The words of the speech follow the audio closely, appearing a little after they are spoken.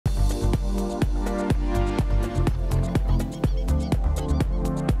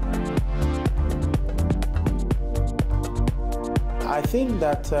think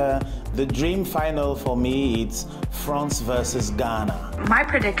that the dream final for me is France versus Ghana. My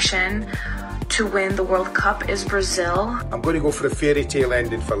prediction to win the World Cup is Brazil. I'm going to go for a fairy tale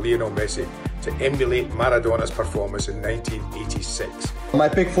ending for Lionel Messi to emulate Maradona's performance in 1986. My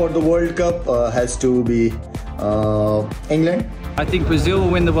pick for the World Cup has to be England. I think Brazil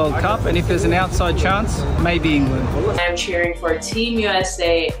will win the World Cup, and if there's an outside chance, maybe England. I'm cheering for Team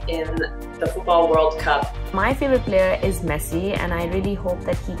USA in the Football World Cup. My favorite player is Messi, and I really hope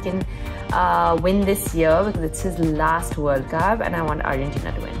that he can win this year because it's his last World Cup, and I want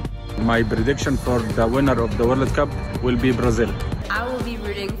Argentina to win. My prediction for the winner of the World Cup will be Brazil. I will be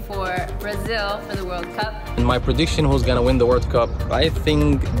rooting for Brazil for the World Cup. And my prediction who's going to win the World Cup, I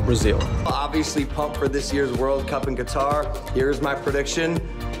think Brazil. Obviously pumped for this year's World Cup in Qatar. Here's my prediction.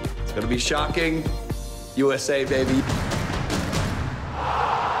 It's going to be shocking. USA, baby.